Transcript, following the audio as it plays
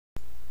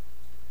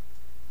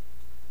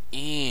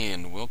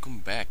welcome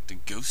back to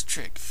Ghost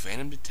Trick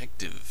Phantom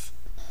Detective.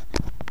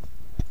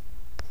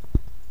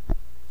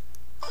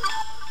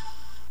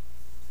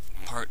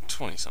 Part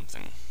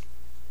 20-something.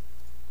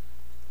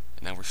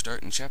 And now we're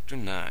starting Chapter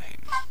 9.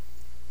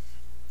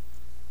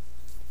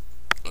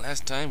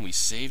 Last time we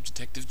saved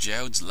Detective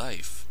Jowd's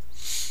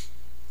life.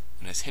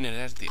 And as hinted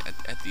at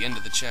the end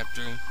of the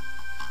chapter,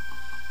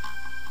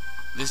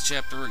 this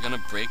chapter we're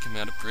gonna break him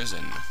out of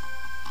prison.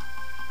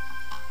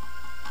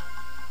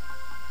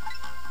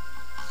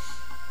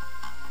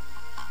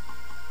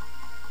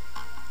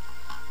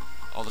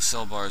 All the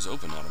cell bars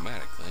open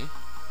automatically.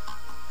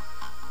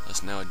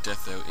 Thus now a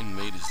death row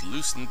inmate is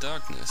loose in the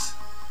darkness.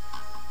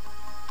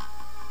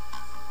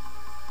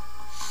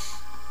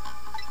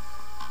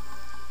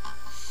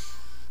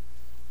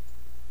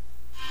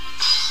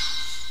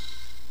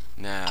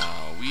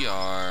 Now we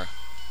are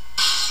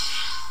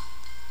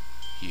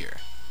here.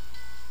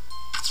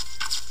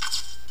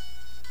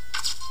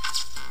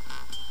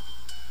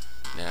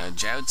 Now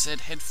Jowd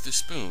said head for the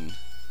spoon.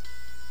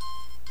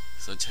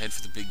 So let's head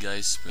for the big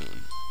guy's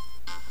spoon.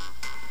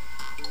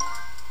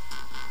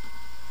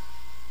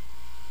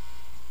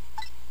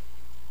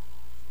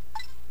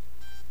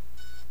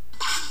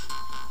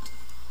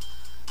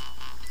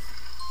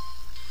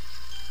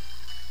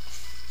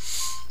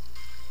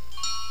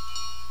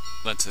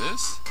 What's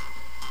this?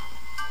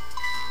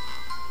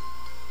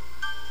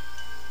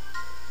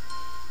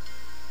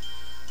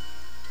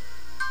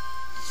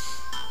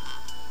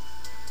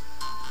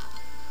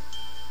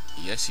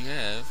 Yes, you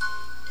have.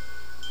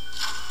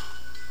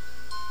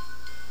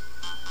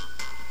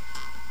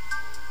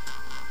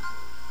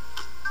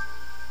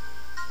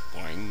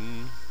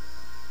 Boing.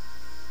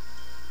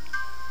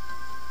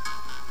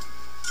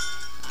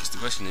 I guess the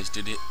question is,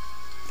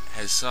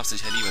 has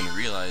Sausage Head even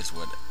realized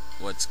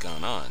what's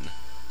gone on?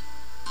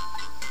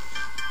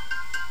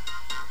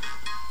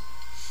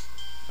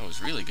 That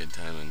was really good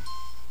timing.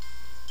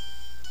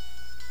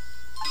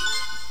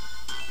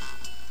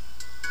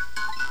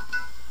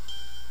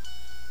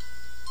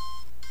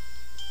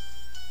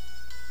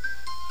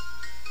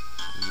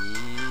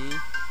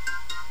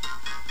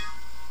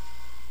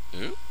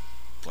 Ooh,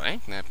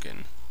 blank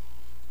napkin.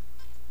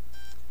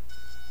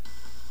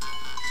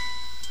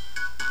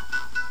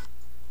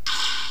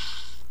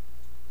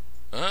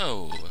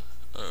 Oh.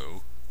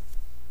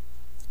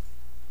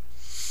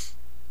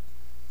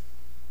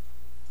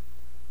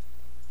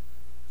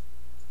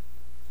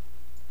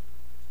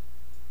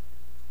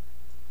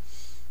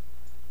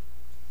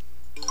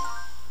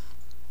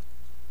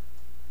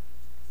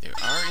 There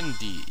are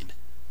indeed.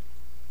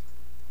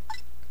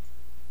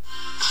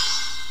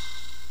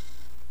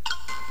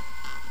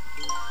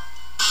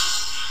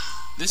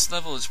 This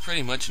level is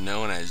pretty much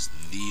known as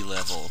the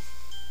level.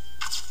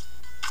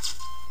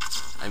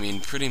 I mean,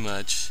 pretty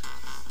much.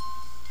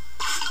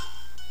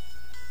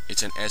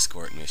 It's an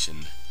escort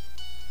mission.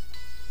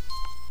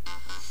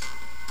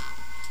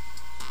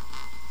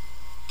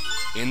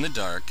 In the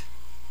dark,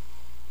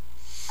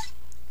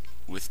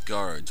 with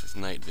guards with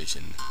night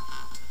vision.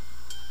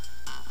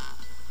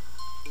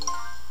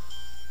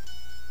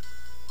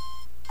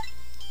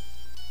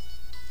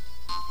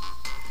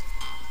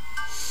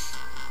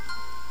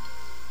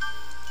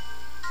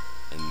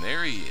 And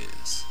there he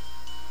is.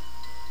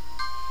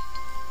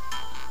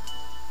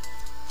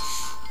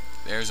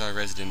 There's our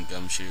resident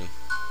gumshoe.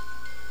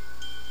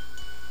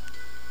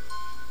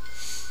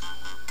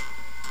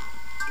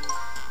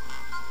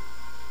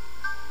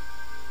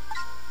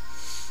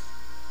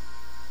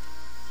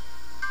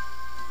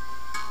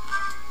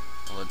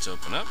 Well, let's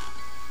open up.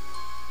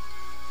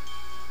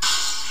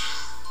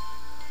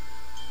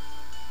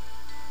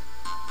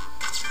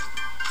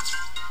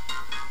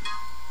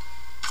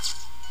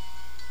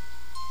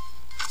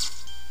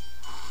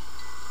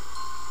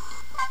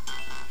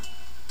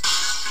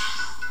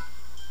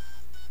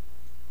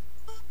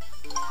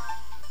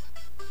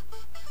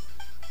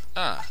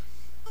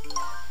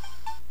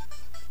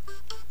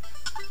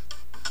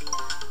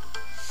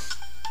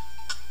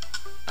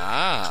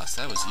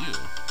 So that was you.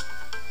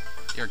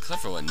 You're a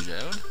clever one,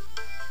 Jowd.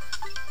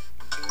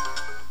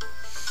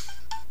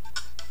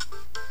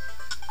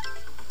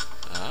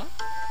 Huh?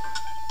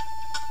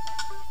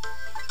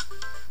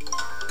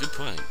 Good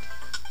point.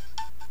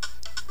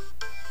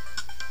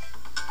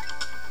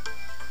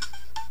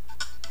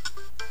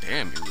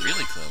 Damn, you're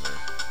really clever.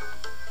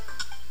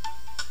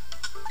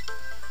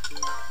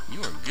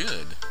 You are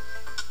good.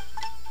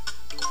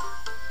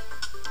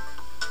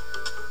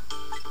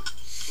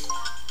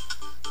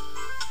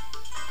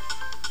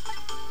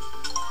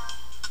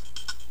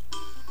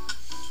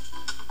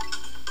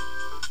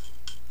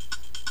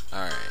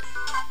 Alright.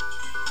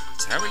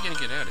 So how are we gonna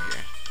get out of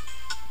here?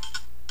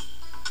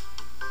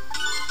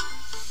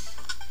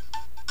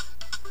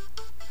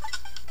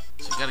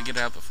 So we gotta get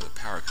out before the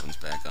power comes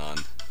back on.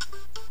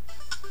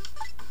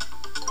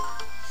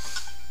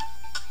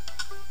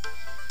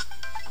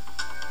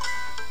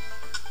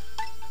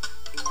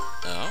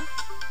 Oh?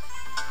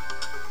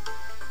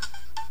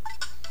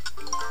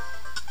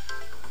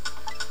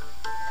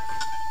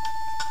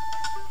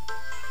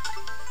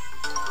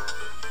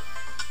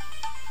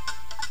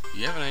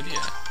 you have an idea?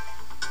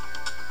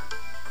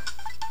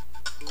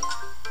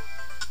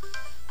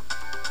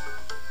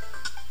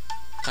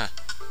 Huh.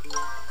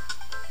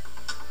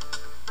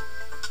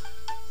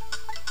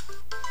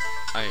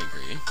 I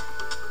agree.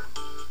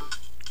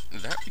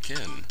 That we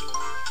can.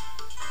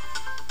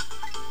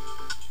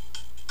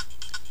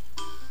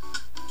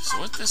 So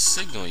what's the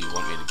signal you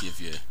want me to give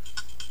you?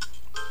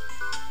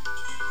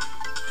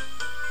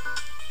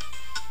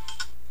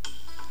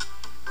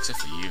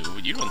 Except for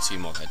you don't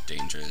seem all that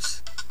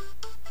dangerous.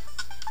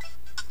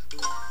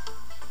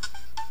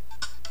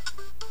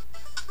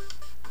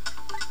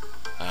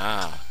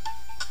 Ah.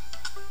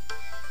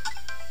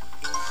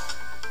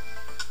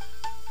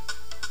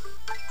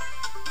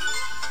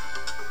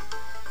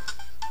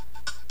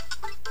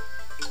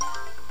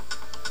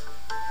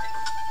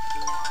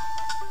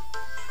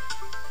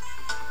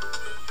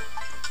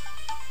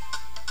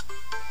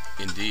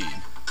 Indeed.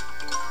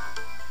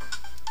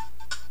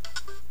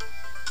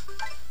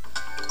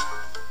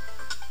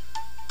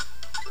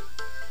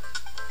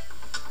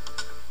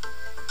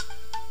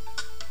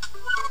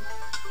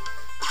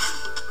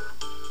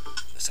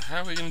 So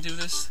how are we gonna do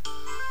this?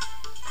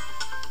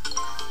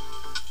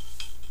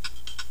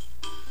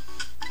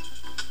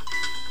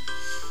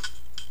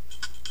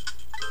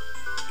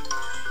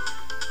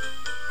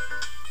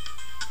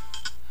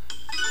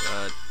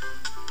 But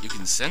you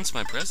can sense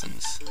my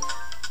presence.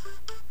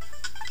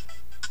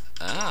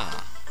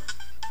 Ah.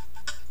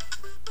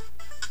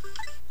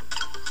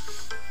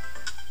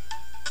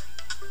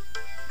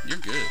 You're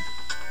good.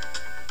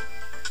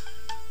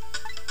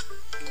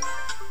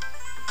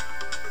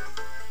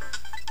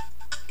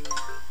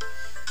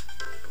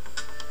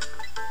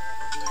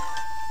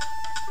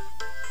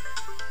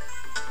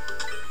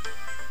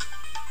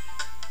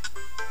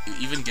 You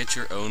even get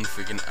your own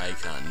freaking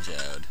icon,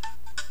 Jowd.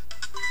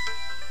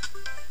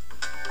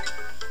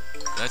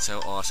 That's how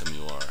awesome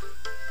you are.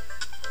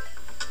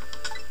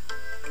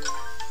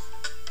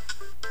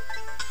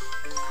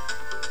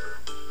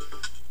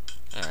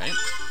 Alright.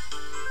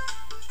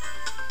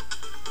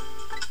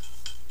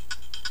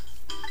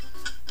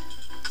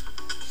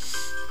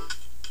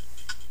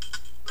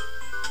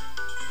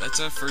 That's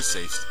our first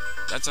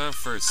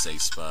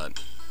safe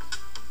spot.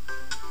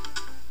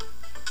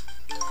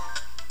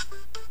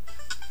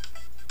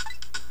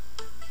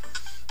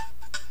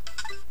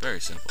 Very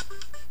simple.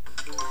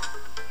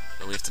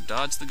 But we have to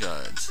dodge the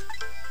guards.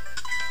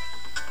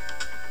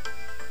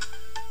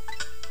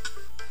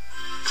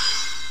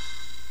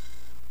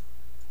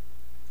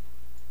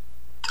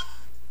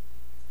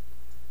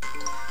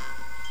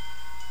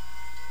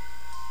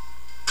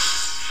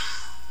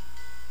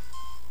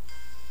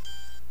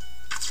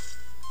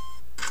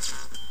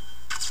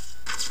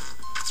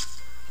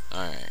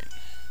 Alright.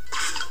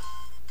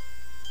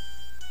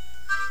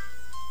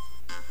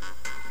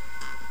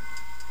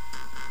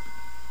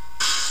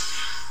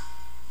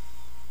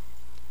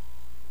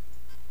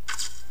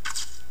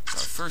 So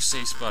our first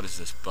safe spot is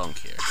this bunk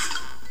here.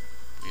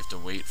 We have to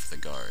wait for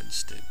the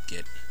guards to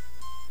get...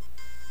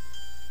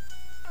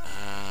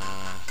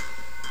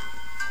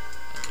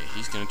 Okay,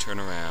 he's gonna turn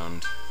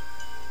around.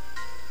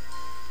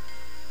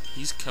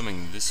 He's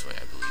coming this way,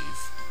 I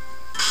believe.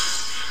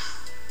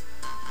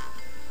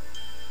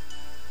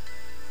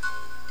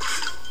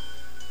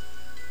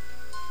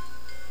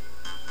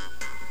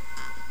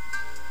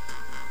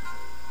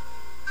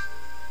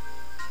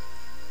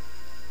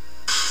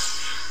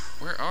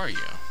 Where are you?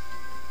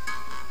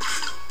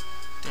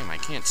 Damn, I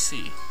can't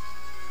see.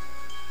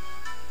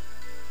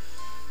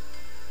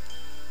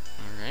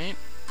 Alright.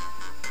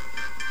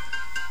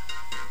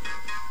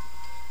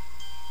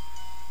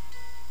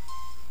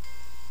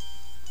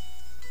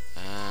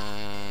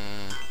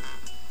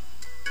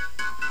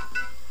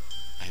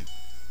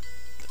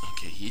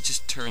 Okay, he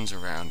just turns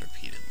around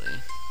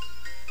repeatedly.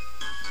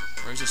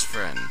 Where's his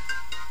friend?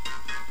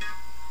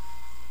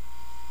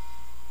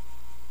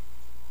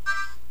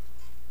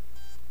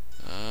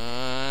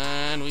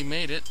 And we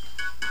made it.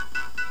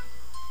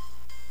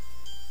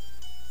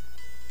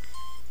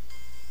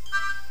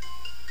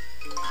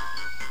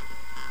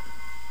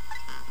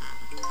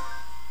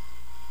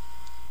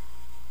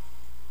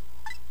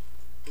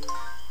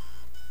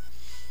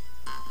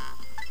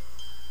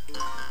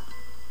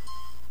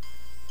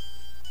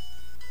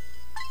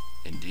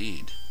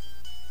 Indeed.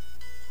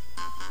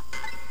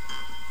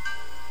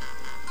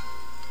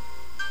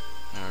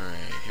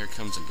 Alright, here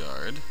comes a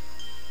guard.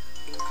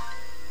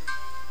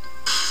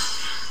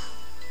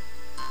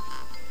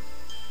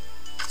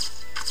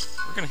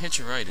 We're gonna hitch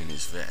a ride in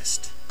his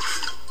vest.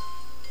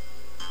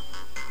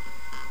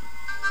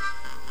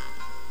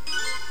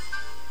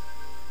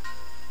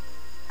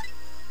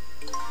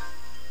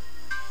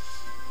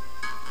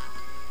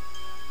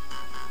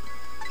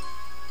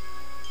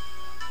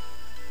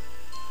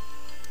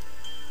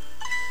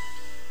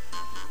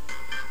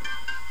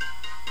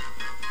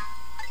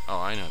 Oh,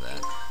 I know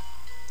that.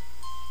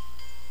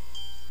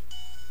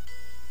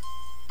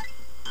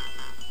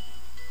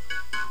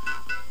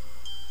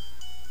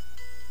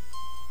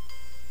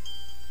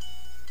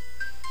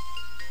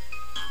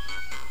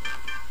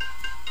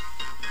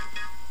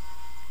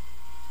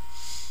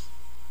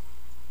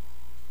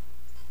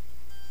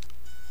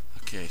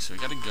 Okay, so we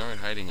got a guard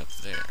hiding up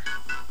there.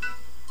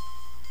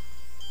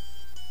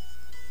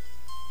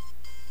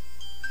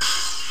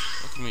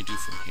 What can we do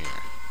from here?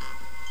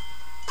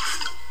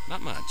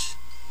 Not much.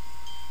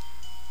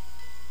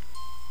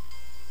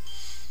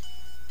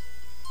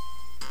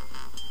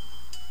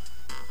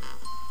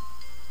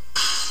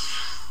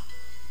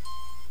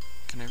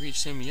 Can I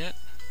reach him yet?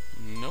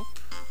 Nope.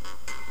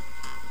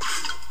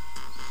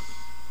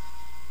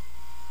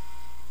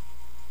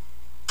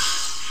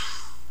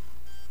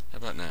 How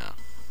about now?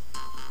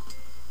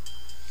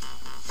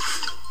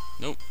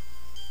 Nope.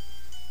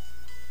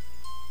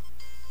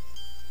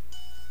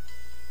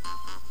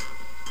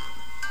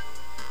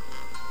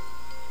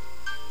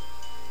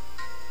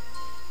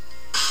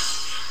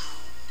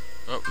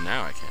 Oh,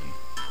 now I can.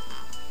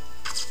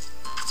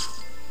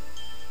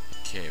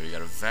 Okay, we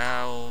got a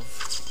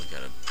valve, we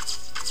got a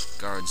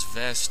guard's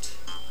vest,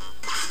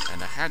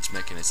 and a hatch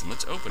mechanism.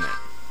 Let's open it.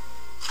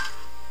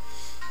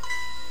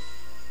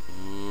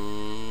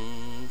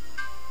 Ooh.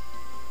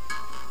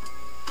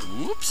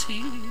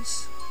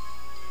 Whoopsies.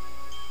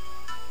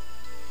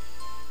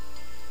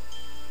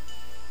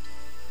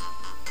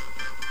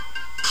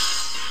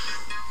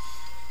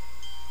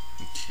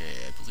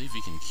 Okay, I believe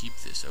we can keep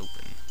this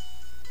open.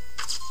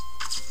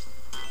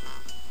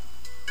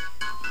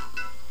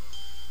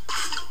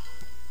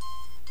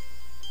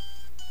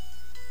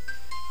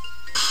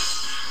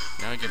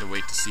 Now I gotta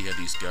wait to see how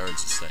these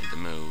guards decide to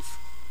move.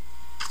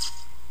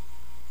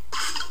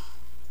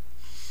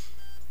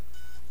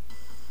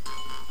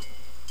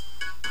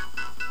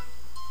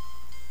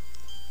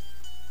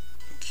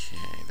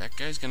 Okay, that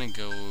guy's gonna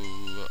go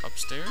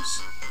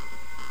upstairs.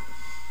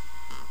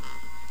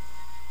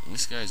 And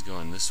this guy's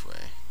going this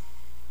way.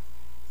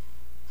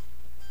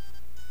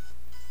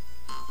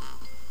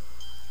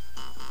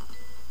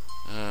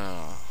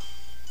 Oh.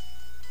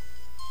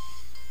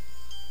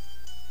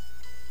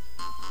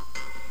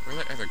 Where'd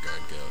that other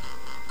guard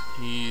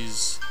go?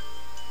 He's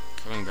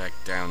coming back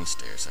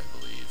downstairs, I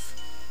believe.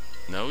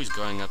 No, he's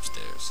going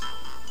upstairs.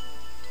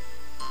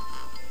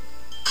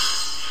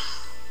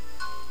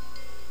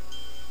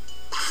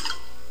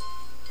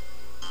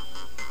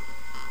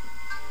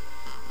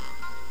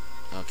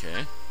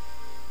 Okay.